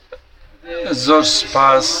زۆر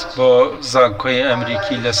سپاس بۆ زانکۆی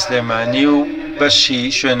ئەمریکی لە سلێمانی و بەشی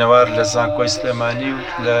شوێنەوار لە زانکۆی سلێمانی و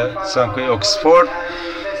لە زانکۆی ئۆکسفۆرد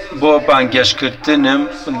بۆ بانگێشکردنم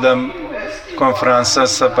لەم کۆنفرانسە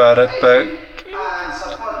سەبارەت بە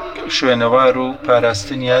شوێنەوار و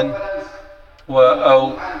پاراستنیان و ئەو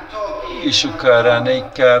ئیش و کارانەی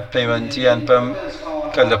کە پەیوەندیان بەم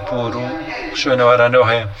کەلەپوور و شوێنەوارانەوە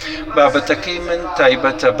هەیە. بابەتەکەی من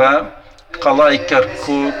تایبەتە بە قەڵای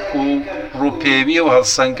کەرکووک و ڕووپێوی و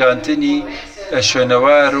هەڵسەنگاندنی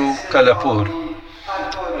شوێنەوار و کەلەپوور.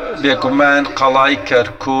 بێگومان قەڵای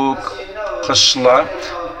کەرکووک قشڵە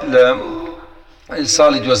لە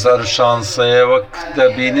ساڵی 2016 وەک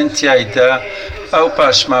دەبینن تایدا ئەو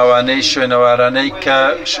پاشماوانەی شوێنەوارانەی کە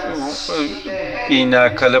بینە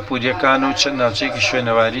کەلەپووریەکان و چەند ناوچەیەکی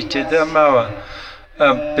شوێنەواری تێدا ماوە.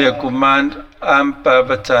 بێگومان ئەم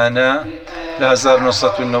بابەتانە لە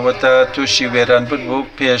 1990دا تووشی وێرانبر بوو.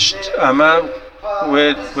 پێشت ئەمە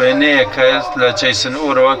وێنەیەکە لە جەیسن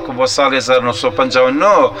ئۆرەوە کە بۆ ساڵی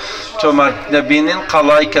 1959 تۆمار دەبینین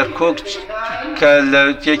قەڵای کەرکووک کە لە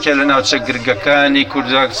یەکێ لە ناوچە گرگەکانی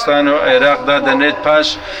کوردستان و عێراقدا دەنێت پاش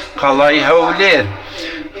قەڵای هەولێر.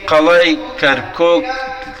 قەڵای کەرکووک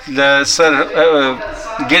لەسەر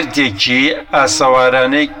گردێکی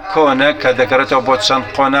ئاسەوارانەی کۆنە کە دەگەڕێتەوە بۆ چەند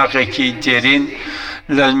قۆناغێکی دێرین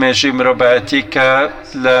لە مێژووی مرۆڤایەتی کە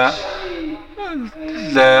لە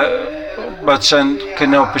بە چەند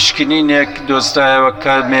کنە و پشکنینێک دۆزرایەوە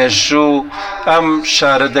کە مێژوو ئەم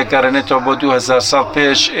شارە دەگەڕێنێتەوە بۆ 2000 ساڵ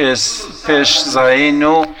پێش زاین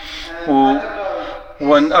و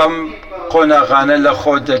ئەم قۆناغانە لە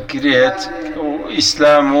خۆ دەگرێت و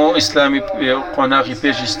ئیسلام و ئیسلامی قۆناغی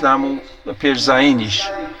پێش ئیسلام و پێش زاینیش.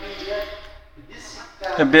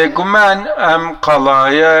 بێگومان ئەم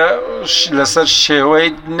قەڵایە لەسەر شێوەی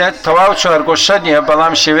تەواو چوارگۆشە نیە،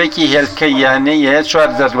 بەڵام شێوەیەکی هێلکەیانەیە. 4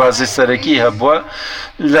 دەروازەی سەرەکی هەبووە،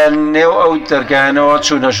 لە نێو ئەو دەرگایانەوە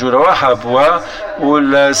چوونە ژوورەوە هەبووە و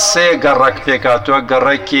لە 3 گەڕەک پێکاتوە،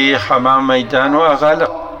 گەڕێکی حەمام مەیدان و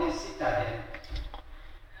ئاغالق.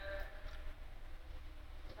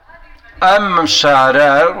 ئەم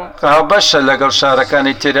شارە هاوبەشە لەگەڵ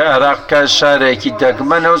شارەکانی ترە عێراق کە شارێکی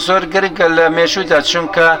دەگمەنە و زۆر گرنگە لە مێژوویدا،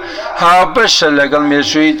 چونکە هاوبەشە لەگەڵ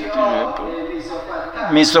مێژووی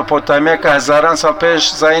میسۆپۆتامیا کە هەزاران ساڵ پێش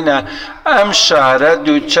زاینە. ئەم شارە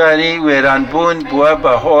دووچاری وێرانبوون بووە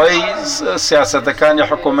بەهۆی سیاسەتەکانی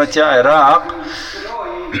حکوومەتی عێراق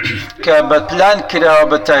کە بەپلان کراوە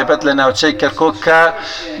بە تایبەت لە ناوچەی کەرکووک کە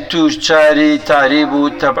دووچاری تاریب و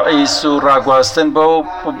تەبعیس و ڕاگواستن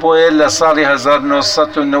بۆیە لە ساڵی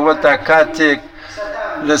 1990دا کاتێک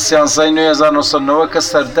لە 1990 کە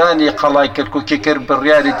سەردانی قەڵای کەرکووکی کرد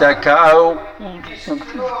بڕیاریدا کە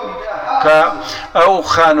ئەو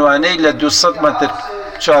خانوانەی لە 200 مەتر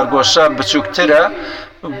چوارگۆشە بچووکترە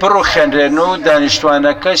بڕوخێنرێن و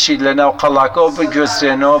دانیشتوانەکەشی لە ناو قەڵاکەوە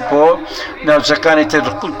بگوێزرێنەوە بۆ ناوچەکانی تر.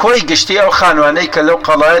 کۆی گشتی ئەو خانوانەی کە لەو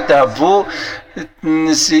قەڵایەدا بوو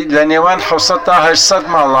لە نێوان 700 تا 800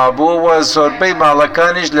 ماڵا بوو و زۆربەی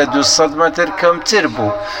ماڵەکانیش لە 200 مەتر کەمتر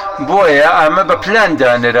بوو. بۆیە ئەمە بە پلان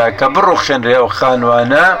دانرا کە بڕوخێنرێ ئەو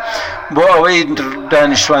خانوانە بۆ ئەوەی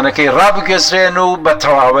دانیشتوانەکەی ڕابگەزرێن و بە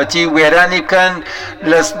تەواوەتی وێرانی بکەن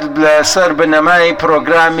لەسەر بنەمای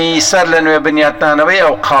پرۆگرامی سەر لە نوێ بنیاتنانەوەی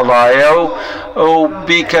ئەو قەڵایە و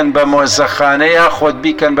بیکەن بە مۆزەخانە یا خۆت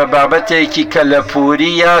بیکەن بە بابەتێکی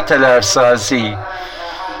کەلەپووری یا تەلارسازی.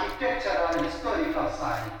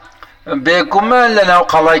 بێگومان لە ناو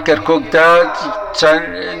قەڵای کەرکووکدا چەند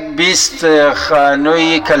 20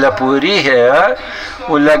 خانووی کەلەپووری هەیە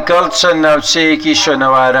و لەگەڵ چەند ناوچەیەکی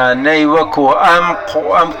شوێنەوارانەی وەکو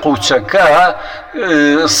ئەم قوچەکە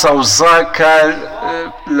سەوزا کە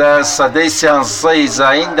لە سەدەی 13ی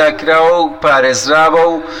زایندا کراوە و پارێزراوە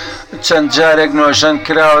و چەند جارێک نۆژەن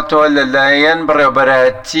کراوەتەوە لەلایەن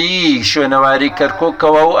بڕێوەبەرایەتی شوێنەواری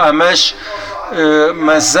کەرکووکەوە و ئەمەش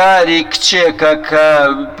مەزاری کچێکە کە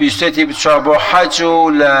پیشێتی بچوا بۆ حەج و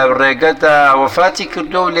لە ڕێگەدا وەفاتی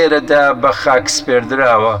کردو و لێرەدا بە خاک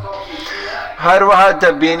سپێردراوە. هەروەها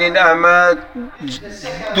دەبینین ئەمە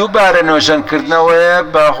دووبارە نۆژەنکردنەوەیە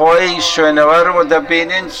بەهۆی شوێنەوەرەوە.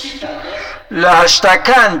 دەبینین لە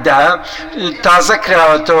هەشتاکاندا تازە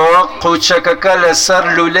کراوەتەوە قوچەکەکە لەسەر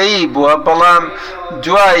لولەیی بووە، بەڵام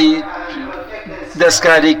دوای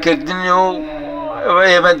دەستکاریکردن و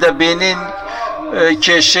ئێمە دەبینین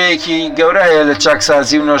کێشەیەکی گەورەیە لە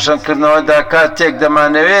چاکسازی و نۆژەنکردنەوەدا. کاتێک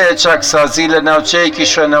دەمانەوێت چاکسازی لە ناوچەیەکی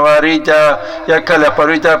شوێنەواریدا یا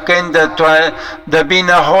کەلەپەڕوویدا بکەین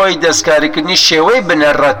دەبینە هۆی دەستکاریکردنی شێوەی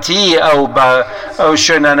بنەڕەتی ئەو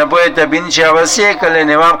شوێنانە. بۆیە دەبین جیاوازیەکە لە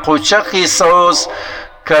نێوان قوچەقی سەوز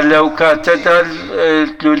کە لەو کاتەدا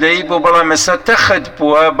لولەی بوو بەڵام ئێستا تەخت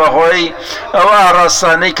بووە بەهۆی ئەو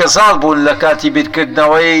ئاڕاستانەی کە زاڵ بوون لە کاتی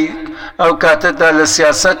بیرکردنەوەی ئەو کاتەدا لە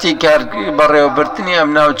سیاسەتی بەڕێوەبردننی ئەم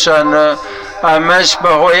ناوچانە ئەمەش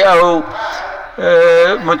بەهۆی ئەو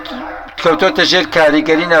کەوتۆتە ژێر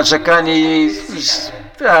کاریگەری ناوچەکانی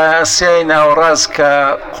ئاسیای ناوەڕاست کە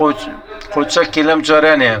قوچەکی لەم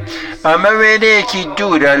جۆرانەیە. ئەمە وێنەیەکی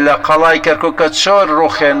دوورە لە قەڵای کەرکووک کە چۆن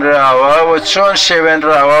ڕوخێنراوە و چۆن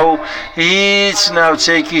شێوێنراوە و هیچ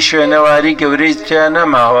ناوچەیەکی شوێنەواری گەورەی تیان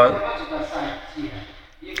نەماوە.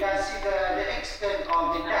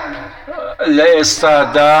 لە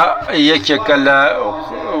ئێستادا یەکێکە لە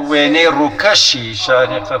وێنەی ڕووکەشی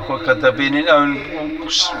شاری کەرکووک کە دەبینین ئەو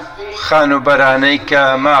خانوبەرانەی کە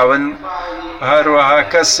ماون هەروەها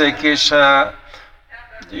کەسێکیشە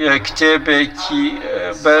کتێبێکی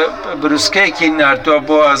بروسکەیەکی ناردووە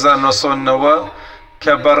بۆ 1990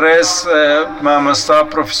 کە بەڕێز مامۆستا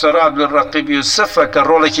پرۆفیسۆر عەبدولڕەقیب یوسفە کە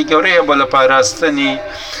ڕۆڵێکی گەورەیە بۆ لە پاراستنی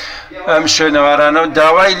ئەم شوێنەوارانە و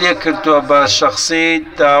داوای لێ کردووە بە شەخسی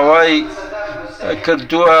داوای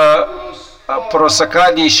کردووە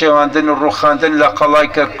پرۆسەکانی شێواندن و ڕوخاندن لە قەڵای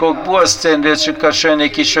کەرکووک بوەستێنرێت چونکە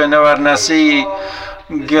شوێنێکی شوێنەوارناسی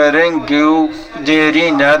گەرنگ و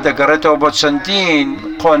دێرینە دەگەڕێتەوە بۆ چەندین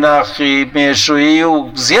قۆناغی مێژوویی و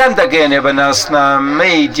زیان دەگەێنێ بە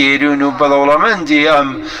ناسنامەی دێرین و بەڵەوڵەمەندی ئەم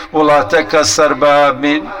وڵاتە کە سەر بە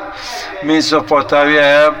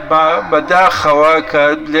میزۆپۆتامیایە بەداخەوە کە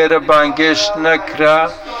لێرە بانگێشت نەکرا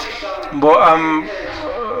بۆ ئەم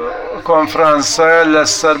کۆنفرانسە لە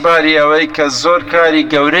سەرباری ئەوەی کە زۆر کاری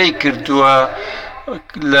گەورەی کردووە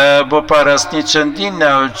بۆ پاراستنی چەندین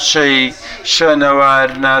ناوچەی شوێنەوار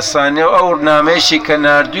ناسانی و ئەو نامێشی کە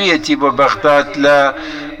ناردوویەتی بۆ بەغداد لە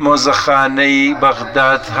مۆزەخانەی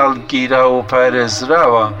بەغداد هەڵگیرا و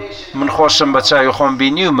پارێزراوە. من خۆشم بە چاوی خۆم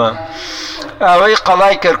بینیومە. ئەوەی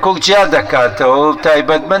قەڵای کەرکووک جیا دەکاتەوە و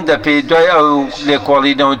تایبەتمەندە پێی دوای ئەو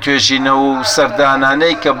لێکۆڵینەوە و توێژینە و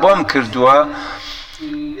سەردانانەی کە بۆم کردووە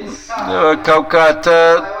کەوکاتە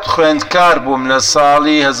خوێندکار بووم لە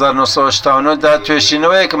ساڵی 1970 دا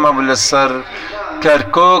توێژینەوەیەکم هەبوو لەسەر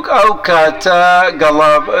کەرکووک ئەو کاتە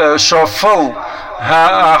شۆفڵ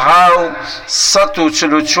هاو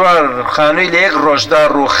 144 خانووی لە یەک ڕۆژدا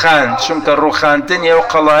ڕووخاند چونکە ڕووخاندنی ئەو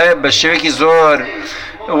قەڵایە بە شێوەیەکی زۆر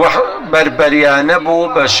بربەریانە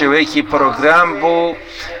بوو بە شێوەیەکی پرۆگرام بوو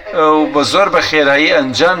و بە زۆر بە خێرایی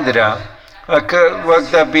ئەنجام درا. وەک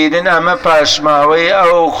دەبینن ئەمە پاشماوەی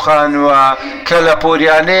ئەو خانووە کە لە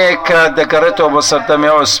پۆریانەیە کە دەگەڕێتەوە بە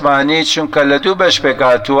سەردەمی عوسمانی چونکە لە دوو بەش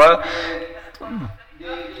پێکاتووە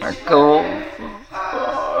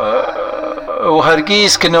و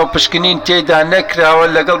هەرگیز کنەوە پشکنین تێدا نەکراوە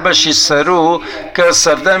لەگەڵ بەشی سەرروو کە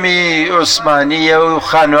سەردەمی عوسمانیە و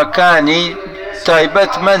خانووەکانی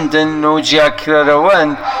تایبەتمەندن و جیاکرەرەوەن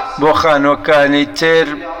بۆ خانووەکانی تر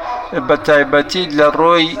بە تایبەتی لە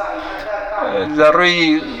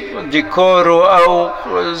ڕووی دیکۆر و ئەو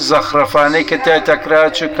زەخرەفانەی کە تایتەکرا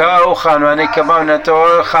چونکە ئەو خانوانەی کە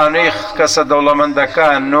ماونەتەوە خانووی کەسە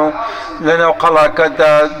دەوڵەمەندەکان و لەناو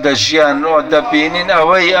قەڵاکەدا دەژیان و دەبینین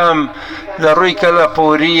ئەوەی ئەم لە ڕووی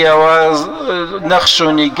کەلەپۆریەوە نەخش و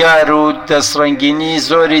نیگار و دەستڕەنگینی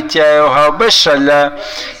زۆری تایە و هاوبەشە لە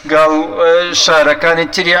گەڵ شارەکانی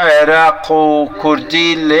تری عێراق و کوردی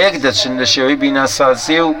لە یەک دەچن لە شێوەی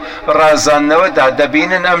بیناسازی و ڕازاندنەوەدا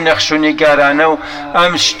دەبینن ئەم نەخش و نیگارانە و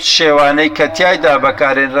ئەم شێوانەی کە تایدا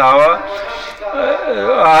بەکارێنراوە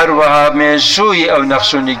هەروەها مێژووی ئەو نەخش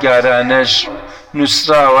و نیگارانەش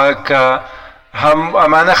نووسراوە کە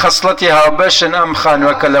ئەمانە خەسڵەتی هاوبەشن ئەم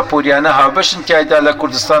خانووەکە لە پوریانە هاوبەشن تایدا لە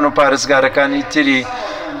کوردستان و پارێزگارەکانی تری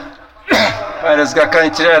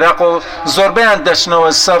پارێزگاکانی تری عێراق و زۆربەیان دەچنەوە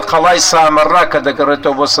سەر قەڵای سامەڕا کە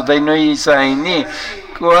دەگەڕێتەوە بۆ سەدەی نوێی زاینی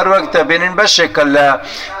وەک دەبینین بەشێکە لە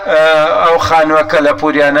ئەو خانووەکە لە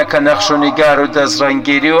پوریانە کە نەخش و نیگار و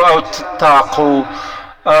دەستڕەنگیری و ئەو تاق و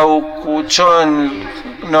ئەو چۆن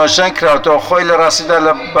نۆژەن کراوەتەوە خۆی لە ڕاستیدا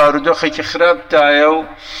لە بارودۆخێکی خراپدایە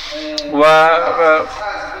و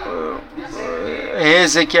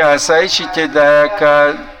هێزێکی ئاسایشی تێدایە کە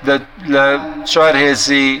لە چوار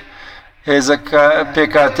هێزەکە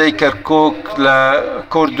پێکاتەی کەرکووک لە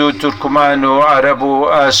کورد و تورکمان و عەرەب و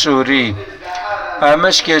ئاشووری.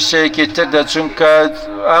 ئەمەش کێشەیەکی تر دەچونکە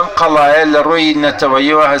ئەم قەڵایە لە ڕووی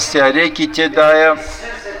نەتەوەییەوە هەستیارەیەکی تێدایە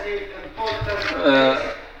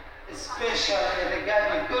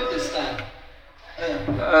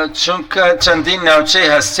چونکە چەندین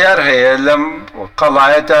ناوچەی هەستیار هەیە لەم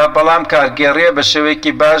قەڵایەدا بەڵام کارگێڕیە بە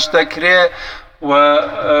شێوەیەکی باش دەکرێت و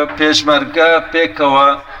پێشمەرگە پێکەوە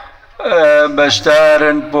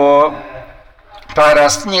بەشدارن بۆ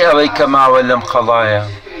پاراستنی ئەوەی کە ماوە لەم قەڵایە.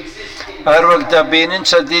 هەروەک دەبینن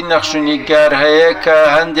چەندین نەخشونیگار هەیە کە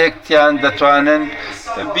هەندێکیان دەتوانن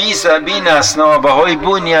بیناسنەوە بەهۆی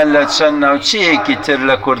بوونیان لە چەند ناوچەیەکی تر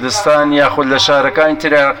لە کوردستان یاخود لە شارەکانی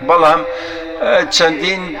تر عێراق بەڵام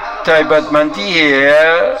چەندین تایبەتمەندی هەیە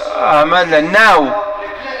ئەمە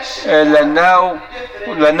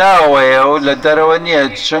لە ناوەیە و لە دەرەوە نییە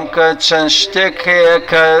چونکە چەند شتێک هەیە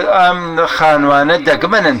کە ئەم خانوانە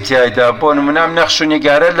دەگمەنن تایدا بۆ نمونام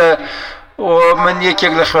نەخشونیگارە لە من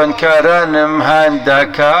یەکێک لە خوێندکارانم هاندا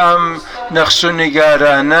کە ئەم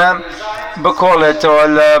نەخشونیگارانە بکۆڵێتەوە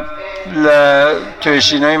لە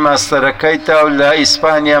توێژینەوەی ماستەرەکەی تا و لە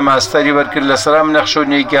ئیسپانیا ماستەری وەرگرت لەسەر ئەم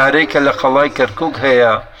نەخشونیگارەی کە لە قەڵای کەرکووک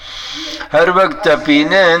هەیە هەروەک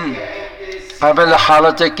دەبینن ئەمە لە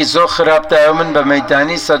حاڵەتێکی زۆر خراپدایە من بە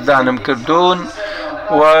مەیدانی سەردانم کردوون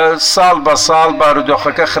و ساڵ بە ساڵ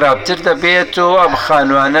بارودۆخەکە خراپتر دەبێت و ئەم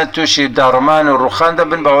خانوانە تووشی داڕمان و ڕوخان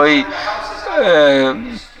دەبن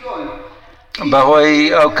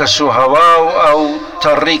بەهۆی ئەو کەشوهەوا و ئەو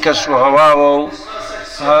تەڕی کەشوهەواوە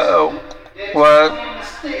و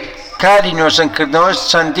کاری نوێژەنکردنەوەش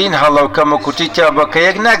چەندین هەڵە و کەمەکوتی تیابەکە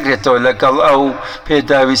یەک ناگرێتەوە لەگەڵ ئەو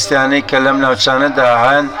پێداویستیانەی کە لەم ناوچانەدا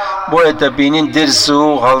هەن بۆیە دەبینین درز و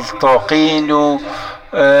هەڵتۆقین و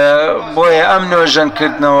بۆیە ئەم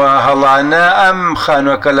نوێژەنکردنەوە هەڵانە ئەم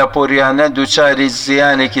خانووەکە لە پۆریانە دووچاری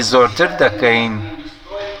زیانێکی زۆرتر دەکەین.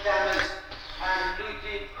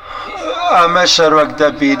 ئەمە شەروەک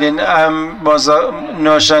دەبینن ئەم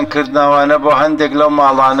نۆژەنکردنەوانە بۆ هەندێک لەو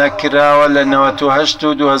ماڵانە کراوە لە 1970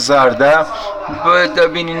 و 2000دا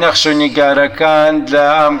دەبینی نەخشونیگارەکان لە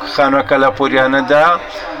ئەم خانووەکە لە پۆریانەدا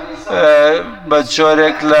بە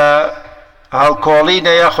جۆرێک لە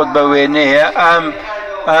هەڵکۆڵینە یاخود بە وێنەیە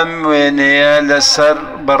ئەم وێنەیە لەسەر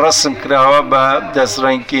بەڕەسم کراوە بە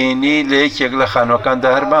دەستڕەنگینی لە یەکێک لە خانووەکاندا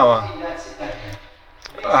هەرماوە.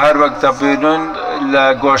 هەروەک دەبینن لە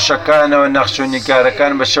گۆشەکانەوە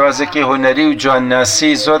نەخشونیگارەکان بە شێوازێکی هونەری و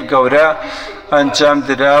جوانناسی زۆر گەورە ئەنجام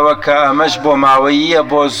دراوە کە ئەمەش بۆ ماوەییە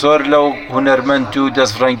بۆ زۆر لەو هونەرمەند و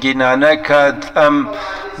دەستڕەنگینانە کە ئەم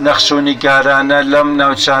نەخشونیگارانە لەم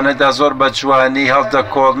ناوچانەدا زۆر بە جوانی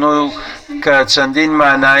هەڵدەکۆڵن و کە چەندین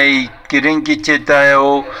مانایی گرنگی تێدایە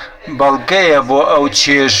و بەڵگەیە بۆ ئەو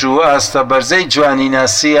چێژ و ئاستە بەرزەی جوانی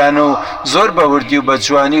ناسییان و زۆر بەوردی و بە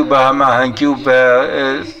جوانی و بە هەماهەنگی و بە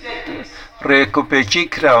ڕێک و پێکی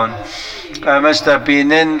کراون. ئەمەش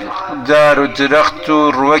دەبینن دار و درەخت و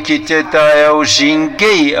ڕووەکی تێدایە و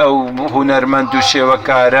ژینگەی ئەو هونەرمەند و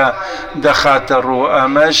شێوەکارە دەخاتە ڕوو.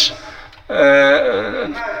 ئەمەش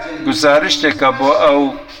گزارشتێکە بۆ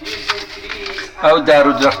ئەو دار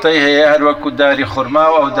و درەختەی هەیە هەروەکو داری خورما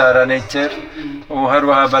و ئەو دارانەی تر و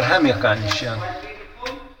هەروەها بەرهەمێکانیشیان.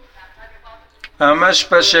 ئەمەش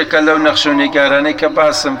بەشێکە لەو نەخشونیگارانەی کە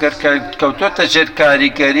باسم کرد کە کەوتۆتە ژێر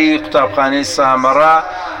کاریگەری قوتابخانەی سامەڕا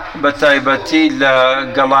بە تایبەتی لە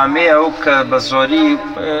گەڵامەیە و کە بە زۆری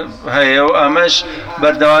هەیە و ئەمەش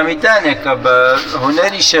بەردەوامیدانێکە بە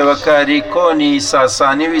هونەری شێوەکاری کۆنی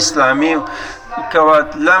ساسانی و ئیسلامی و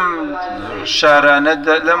کەوات لەم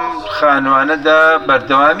شارانەدا لەم خانوانەدا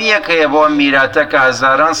بەردەوامیەک هەیە بۆ میراتە کە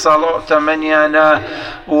هەزاران ساڵ تەمەنیانە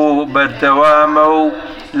و بەردەوامە و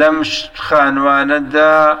لەم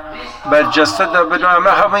خانوانەدا بەرجەستە دەبن و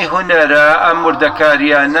ئەمە هەمووی هونەرە ئەم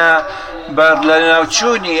وردەکاریانە بەر لە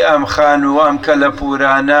ناوچوونی ئەم خانوو ئەم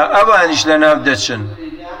کەلەپورانە ئەوانیش لە ناو دەچن.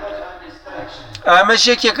 ئەمەش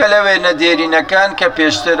یەکێکە لەوێ نەدێرینەکان کە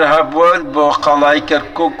پێشتر هەبووە بۆ قەڵای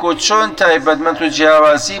کەرکووک و چۆن تایبەتمەند و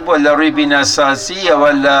جیاوازی بۆ لە ڕووی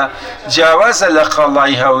بیناسازیەوە لە جیاوازە لە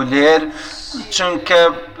قەڵای هەولێر چونکە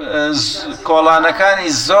کۆڵانەکانی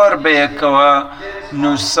زۆر بەیەکەوە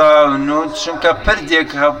نووساون و چونکە پردێک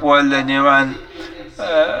هەبووە لە نێوان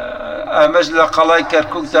ئەمەش لە قەڵای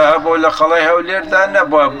کەرکووکدا هەبوو لە قەڵای هەولێردا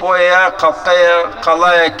نەبووە بۆیە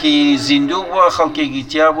قەڵایەکی زیندوو بووە خەڵکێکی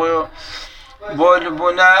تیا بووە بۆ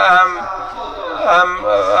بوونا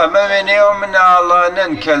ئەمە وێنەوە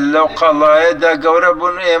مناڵانن کە لەو قەڵایەدا گەورە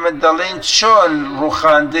بوون و ئێمە دەڵێن چۆن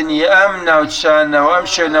ڕووخاندنی ئەم ناوچانەوە ئەم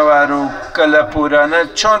شوێنەوار و کەلەپورانە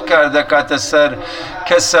چۆن کار دەکاتە سەر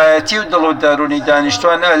کەسایەتی و دڵ و دەرونی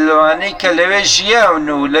دانیشتوان ئەلوانەی کە لەوێ ژیاون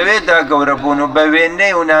و لەوێدا گەورە بوون و بە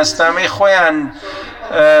وێنەی و ناسنامەی خۆیان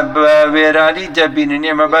بە وێرانی دەبینن.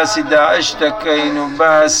 ئێمە باسی داعش دەکەین و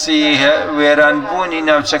باسی وێرانبوونی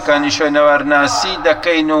ناوچەکانی شوێنەوارناسی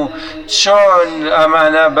دەکەین و چۆن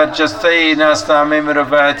ئەمانە بەرجەستەی ناسنامەی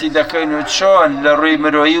مرۆڤایەتی دەکەین و چۆن لە ڕووی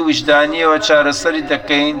مرۆیی و وجدانیەوە چارەسەری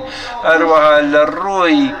دەکەین هەروەها لە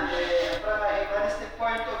ڕووی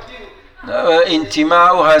ئینتیما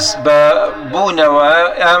و هەست بە بوونەوە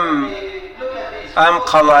ئەم ئەم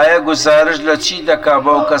قەڵایە گوزارش لە چی دەکا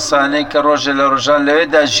بۆ ئەو کەسانەی کە ڕۆژە لە ڕۆژان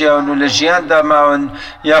لەوێدا ژیاون و لە ژیاندا ماون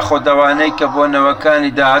یاخۆ ئەوانەی کە بۆ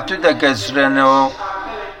نەوەکانی داهاتوو دەگەزرێنەوە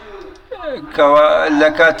لە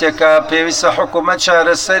کاتێکە پێویستە حکوومەت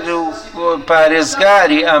چارەسەر و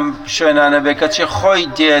پارێزگاری ئەم شوێنانە بێ کەچی خۆی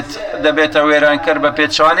دێت دەبێتە وێرانکەر بە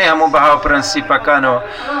پێچوانەی هەموو بەهاو پرەنسیپەکانەوە.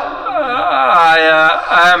 ئایا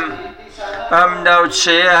ئەم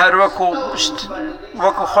ناوچەیە هەر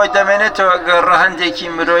وەکو خۆی دەمێنێتەوە گەڕە هەندێکی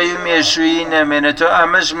مرۆیی و مێژووی نەمێنێتەوە.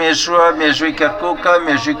 ئەمەش مێژووە، مێژووی کەرکووکە،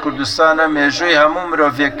 مێژووی کوردستانە، مێژووی هەموو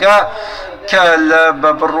مرۆڤێکە کە لە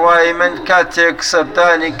بە بڕوای من کاتێک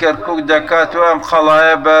سەردانی کەرکووک دەکاتەوە ئەم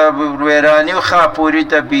خەڵایە بە وێرانی و خاپووری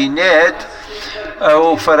دەبینێت ئەو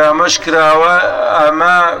فەرامۆش کراوە.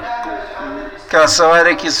 ئەمە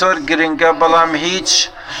کاسەوارێکی زۆر گرنگە بەڵام هیچ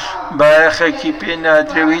بایەخێکی پێ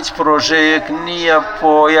نادرێ و هیچ پرۆژەیەک نییە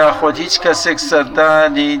بۆ یاخۆت هیچ کەسێک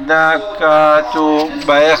سەردانی ناکات و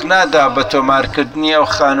بایەخ نادا بە تۆمارکردنی ئەو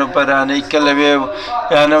خانوبەرانەی کە لەوێ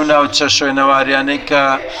یانە و ناوچە شوێنەواریانەی کە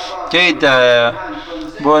تێیدایە.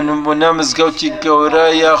 بۆ نمونە مزگەوتی گەورە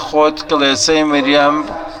یاخۆت کڵێسەی مریام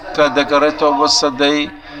کە دەگەڕێتەوە بۆ سەدەی،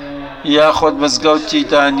 یاخۆت مزگەوتی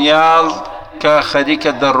دانیاڵ کە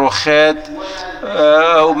خەریکە دەڕوخێت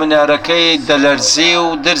ئەو منارەکەی دەلەرزی و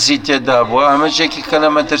دەرزی تێدا بوو. ئاماژێکی کە لە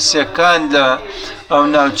مەترسیەکان لە ئەو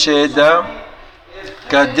ناوچەیەدا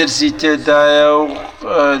کە دەرزی تێدایە و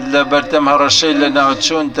لە بەردەم هەڕەشەی لە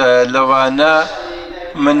ناوچووندا لەوانە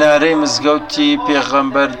منارەی مزگەوتی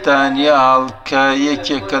پێغەمبەر دانیاڵ کە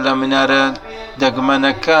یەکێکە لە منارە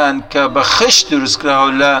دەگمەنەکان کە بە خشت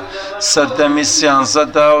دروستکراوە لە سەردەمی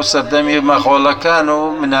سیانزەدا و سەردەمی مەخۆڵەکان و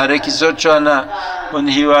منارێکی زۆر جوانە. من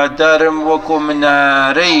هیوادارم وەکو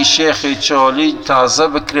منارەی شێخی چۆلی تازە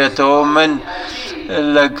بکرێتەوە. من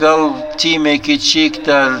لەگەڵ تیمێکی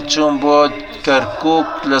چیکدا چوون بۆ کەرکووک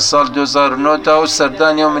لە ساڵ 2009 و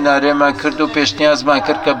سەردانی و منارێمان کرد و پێشنیازمان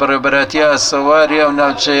کرد کە بەڕێبەراتی ئاسەواری ئەو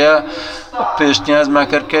ناوچەیە پێشنیازمان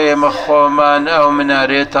کرد کە ئێمە خۆمان ئەو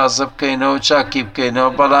منارەیە تازە بکەینەوە و چاکی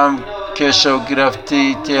بکەینەوە. بەڵام کێشە و گرفتی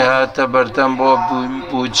تێهاتە بەردەم بۆ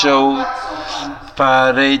بوجە و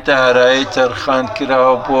پارەی دارایی تەرخان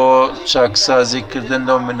کراوە بۆ چاکسازیکردن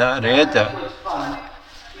لەو منارەیەدا.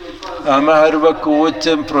 ئەمە هەر وەکو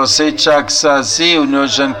وتم پرۆسەی چاکسازی و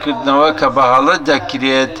نوێژەنکردنەوە کە بەهەڵە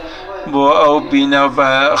دەکرێت بۆ ئەو بینە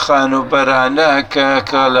خانوبەرانە کە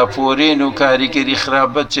کەلەپۆرین و کاریگەری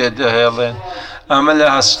خراپە جێدەهێڵێن. ئەمە لە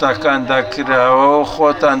هەستاکاندا کراوە و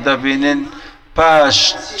خۆتان دەبینن پاش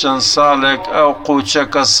چەند ساڵێک ئەو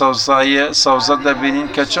قوچەکە سەوزە دەبینین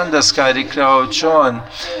کە چۆن دەستکاری کراوە چۆن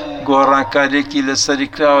گۆڕانکارێکی لەسەری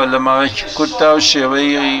کراوە لە ماوەیەکی کورتدا و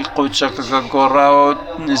شێوەی قوچەکەکە گۆڕاوە و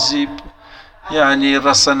نزیب یعنی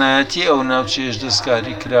ڕەسەنایەتی ئەو ناوچەیەش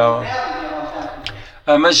دەستکاری کراوە.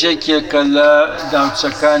 ئەمەش یەکێکە لە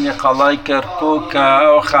ناوچەکانی قەڵای کەرکووک کە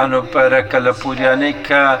ئەو خانوبەرەکە لە پوریانەی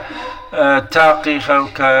کە تاقی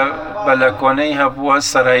خەڵکە بەلەکۆنەی هەبووە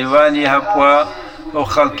سەرایوانی هەبووە ئەو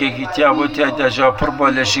خەڵکێکی تیا بۆ تیاداژا پڕ بۆ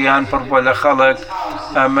لە ژیان پڕ بۆ لە خەڵک.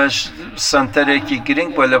 ئەمەش سنتەرێکی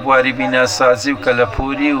گرنگ بۆ لە بواری بیناسازی و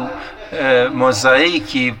کەلەپوری و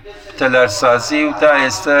مۆزاییکی تەلارسازی و تا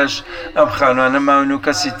ئێستاش ئەم خانوانە ماون و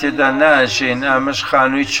کەسی تێدا ناژین. ئەمەش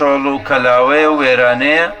خانووی چۆڵ و کەلاوەیە و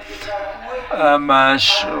وێرانەیە. ئەماش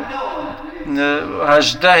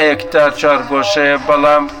 18 هێکتار چارگۆشەیە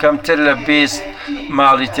بەڵام کەمتر لە 20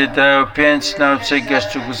 ماڵی تێدا و 5 ناوچەی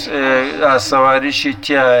گەشت و ئاسەواریشی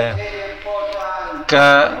تایە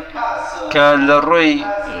کە لە ڕۆی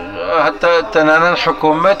هەتا تەنانەت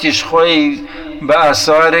حکوومەتیش خۆی بە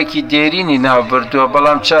ئاسەوارێکی دێرینی ناو بردووە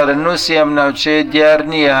بەڵام چارە نووسی ئەم ناوچەیە دیار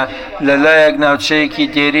نییە لەلایەک ناوچەیەکی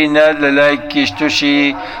دێرینە لەلای کیشتوشی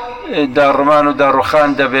داڕمان و داڕوخان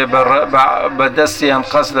دەبێ بەدەستیان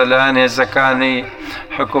قەس لەلایەن هێزەکانی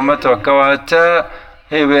حکوومەتەوە کەواتە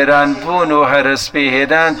هێوێران بوون و هەرسپی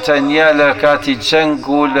هێنان تەنیا لە کاتی جەنگ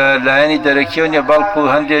و لە لایەنی دەرەکیونی بەڵکو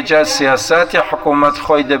و هەندێک جار سیاساتی حکوومەت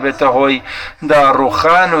خۆی دەبێتە هۆی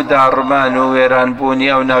داڕوخان و داڕمان و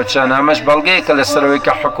وێرانبوونی ئەو ناوچان. ئەمەش بەڵگەیەکە لەسەرەوەی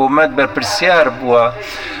کە حکوومەت بەرپرسیار بووە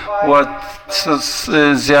و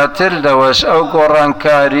زیاتر لەوەش ئەو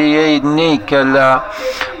گۆڕانکاریەی نیکە لە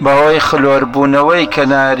بەهۆی خلۆربوونەوەی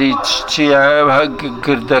کەناری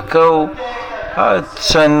گردەکە و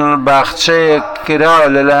چەند باخچەیەک کراوە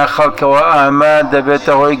لەلایەن خەڵکەوە ئەمە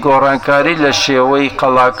دەبێتە هۆی گۆڕانکاری لە شێوەی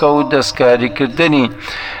قەڵاکە و دەستکاریکردنی.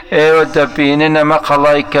 ئێوە دەبینن ئەمە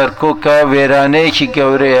قەڵای کەرکووکە وێرانەیەکی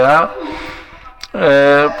گەورەیە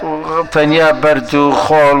تەنیا بەرد و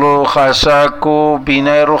خۆڵ و خاشاک و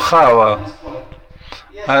بینای ڕووخاوە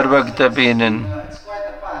هەر وەک دەبینن.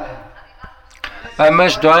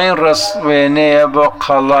 ئەمەش دوایین ڕستوێنەیە بۆ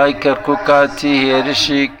قەڵای کەرکووک کاتی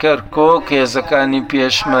هێرشی کەرکووک هێزەکانی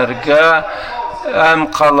پێشمەرگە ئەم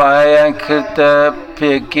قەڵایان کردە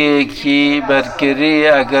پێگەیەکی بەرگری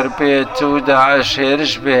ئەگەر بێت و داعش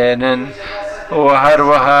هێرش بهێنن و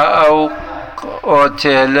هەروەها ئەو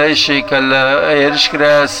ئۆتێلەیشی کە لە هێرش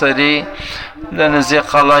کرایە سەری لە نزیک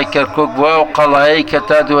قەڵای کەرکووک بووە و قەڵایی کە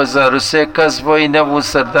تا 2003 کەس بۆی نەبوو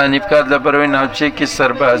سەردانی بکات لە بەرەوەی ناوچەیەکی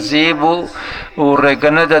سەربازی بوو و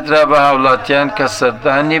ڕێگە نەدەدرا بە هاوڵاتیان کە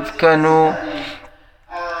سەردانی بکەن و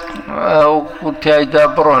تایدا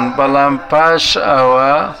بڕۆن بەڵام پاش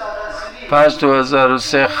ئەوە پاش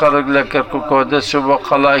 2003 خەڵک لە کەرکووکەوە دەچوو بۆ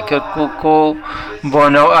قەڵای کەرکووک و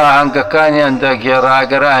بۆنەوە ئاهەنگەکانیان دەگێڕا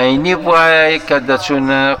ئەگەر ئاینی بوایە کە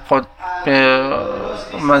دەچوونە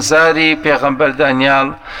مەزاری پێغەمبەر دانیاڵ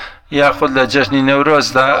یاخود لە جەژنی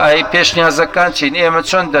نەورۆزدا ئای پێشنیازەکان چین ئێمە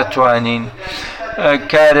چۆن دەتوانین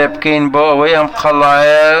کارێ بکەین بۆ ئەوەی ئەم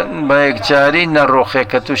قەڵایە بە یەکجاری نەڕۆخێ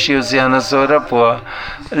کە تووشی و زیانە زۆرە بووە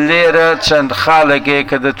لێرە چەند خاڵێکەیە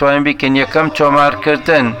کە دەتوانین بیکەین یەکەم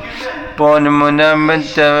تۆمارکردن بۆ نمونە من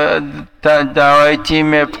داوای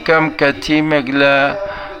تیمێ بکەم کە تیمێک لە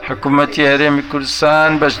حکوومەتی هەرێمی کوردستان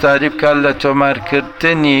بەشداری بکات لە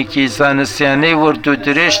تۆمارکردنیەکی زانستیانەی ورد و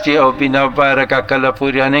درێژتی ئەو بیناوبارەکە کە لە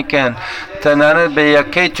پوریانەکەن تەنانەت بە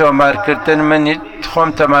یەکەی تۆمارکردن من خۆم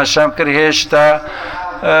تەماشام کرد هێشتا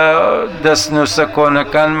دەستنووسە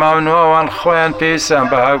کۆنەکان ماون و ئەوان خۆیان پێویستیان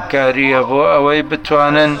بە هاوکاریە بۆ ئەوەی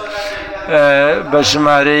بتوانن بە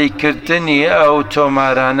ژمارەی کردنی ئەو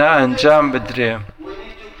تۆمارانە ئەنجام بدرێ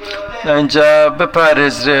ئەنجا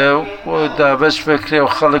بپارێزرێ و دابەش بکرێ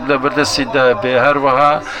و خەڵک لە بەردەستیدا بێ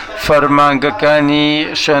هەروەها فەرمانگەکانی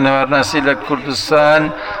شوێنەوارناسی لە کوردستان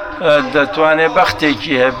دەتوانێت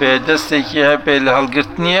بەختێکی هەبێ دەستێکی هەبێ لە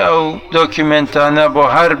هەڵگرتنی ئەو دۆکیومنتانە بۆ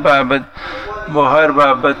هەر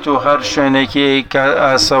بابەت و هەر شوێنێکی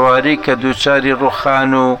ئاسەواری کە دووچاری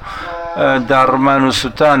ڕوخان و داڕمان و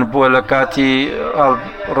سوتان بووە لە کاتی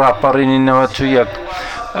ڕاپەڕینی 91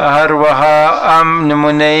 هەروەها ئەم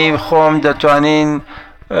نمونەی خۆم دەتوانین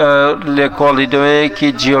لێکۆڵیدەوەیەکی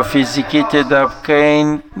جیۆفیزیکی تێدا بکەین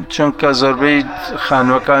چونکە زۆربەی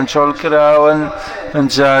خانووەکان چۆڵ کراون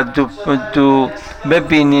ئەنجا دوو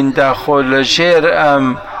ببینین داخۆ لە ژێر ئەم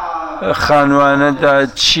خانوانەدا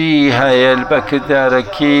چی هەیە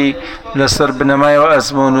بەکردارەکی لەسەر بنەمایەوە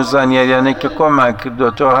ئەزمون و زانیاریانەی کە کۆمان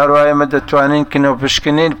کردوێتەوە هەروەها ئێمە دەتوانین کنەوە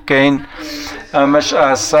پشکنین بکەین ئەمەش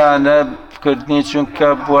ئاسانە کردنی چونکە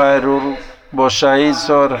بوار و بۆشایی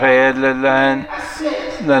زۆر هەیە لەلایەن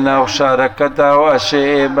لە ناو شارەکەدا و ئەشێ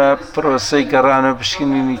ئێمە پرۆسەی گەڕان و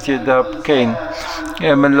پشکنینی تێدا بکەین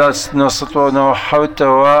ئێمە لە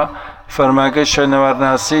 1990ەوە فەرمانگەی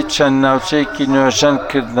شوێنەوارناسی چەند ناوچەیەکی نوێژەن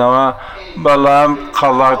کردنەوە بەڵام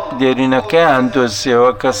قەڵاک دێرینەکەیان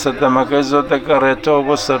دۆزیەوە کە سەردەمەکەی زۆر دەگەڕێتەوە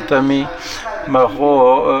بۆ سەردەمی مەخۆ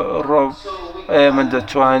ئێمە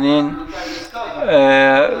دەتوانین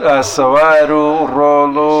ئاسەوار و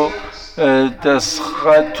ڕۆڵ و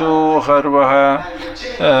دەستخەت و هەروەها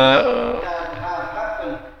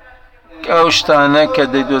ئەو شتانە کە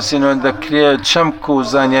دەیدۆزینەوە دەکرێت چەمک و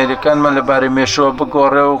زانیاریەکانمان لەبارەی مێشووە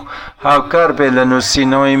بگۆڕێ و هاوکار بێ لە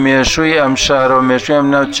نووسینەوەی مێشووی ئەم شارە و مێشووی ئەم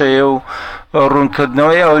ناوچەیە و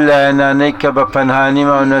ڕوونکردنەوەی ئەو لایەنانەی کە بە پەنهانی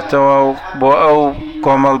ماونەتەوە و بۆ ئەو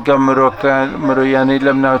کۆمەڵگە مرۆیانەی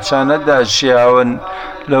لەم ناوچانەدا ژیاون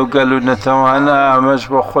لەو گەل و نەتەوانە ئامەش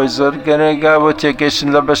بۆ خۆی زۆر گەرەگا بۆ تێگەیشتن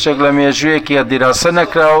لە بەشێک لە مێژوویەکی دیراسە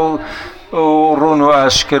نەکرا و ڕوون و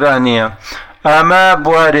ئاشکرا نییە ئەمە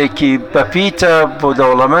بوارێکی بەپیتە بۆ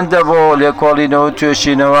دەوڵەمەندە بۆ لێکۆڵینەوە و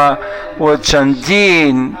توێشینەوە و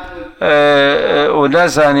چەندین و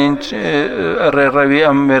نازانین ڕێڕەوی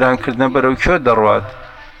ئەم مێرانکردنە بەرەو کێ دەڕوات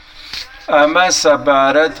ئەمە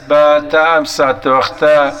سەبارەت بە تا ئەم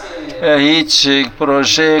ساتوەختە هیچ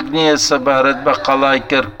پرۆژەیەک نییە سەبارەت بە قەڵای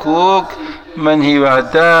کەرکووک من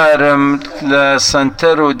هیوادارم لە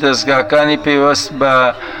سەنتەر و دەستگاکانی پێوەست بە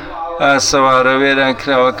سەوارە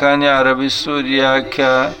وێرانکراوەکانی عەرەبی سووریا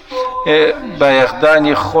کە بە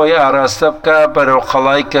یەخدانی خۆی ئاراستە بکە بەرەو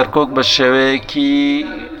قەڵای کەرکووک بە شێوەیەکی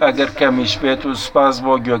ئەگەر کەمیش بێت و سوپاس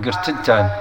بۆ گوێگرتنتان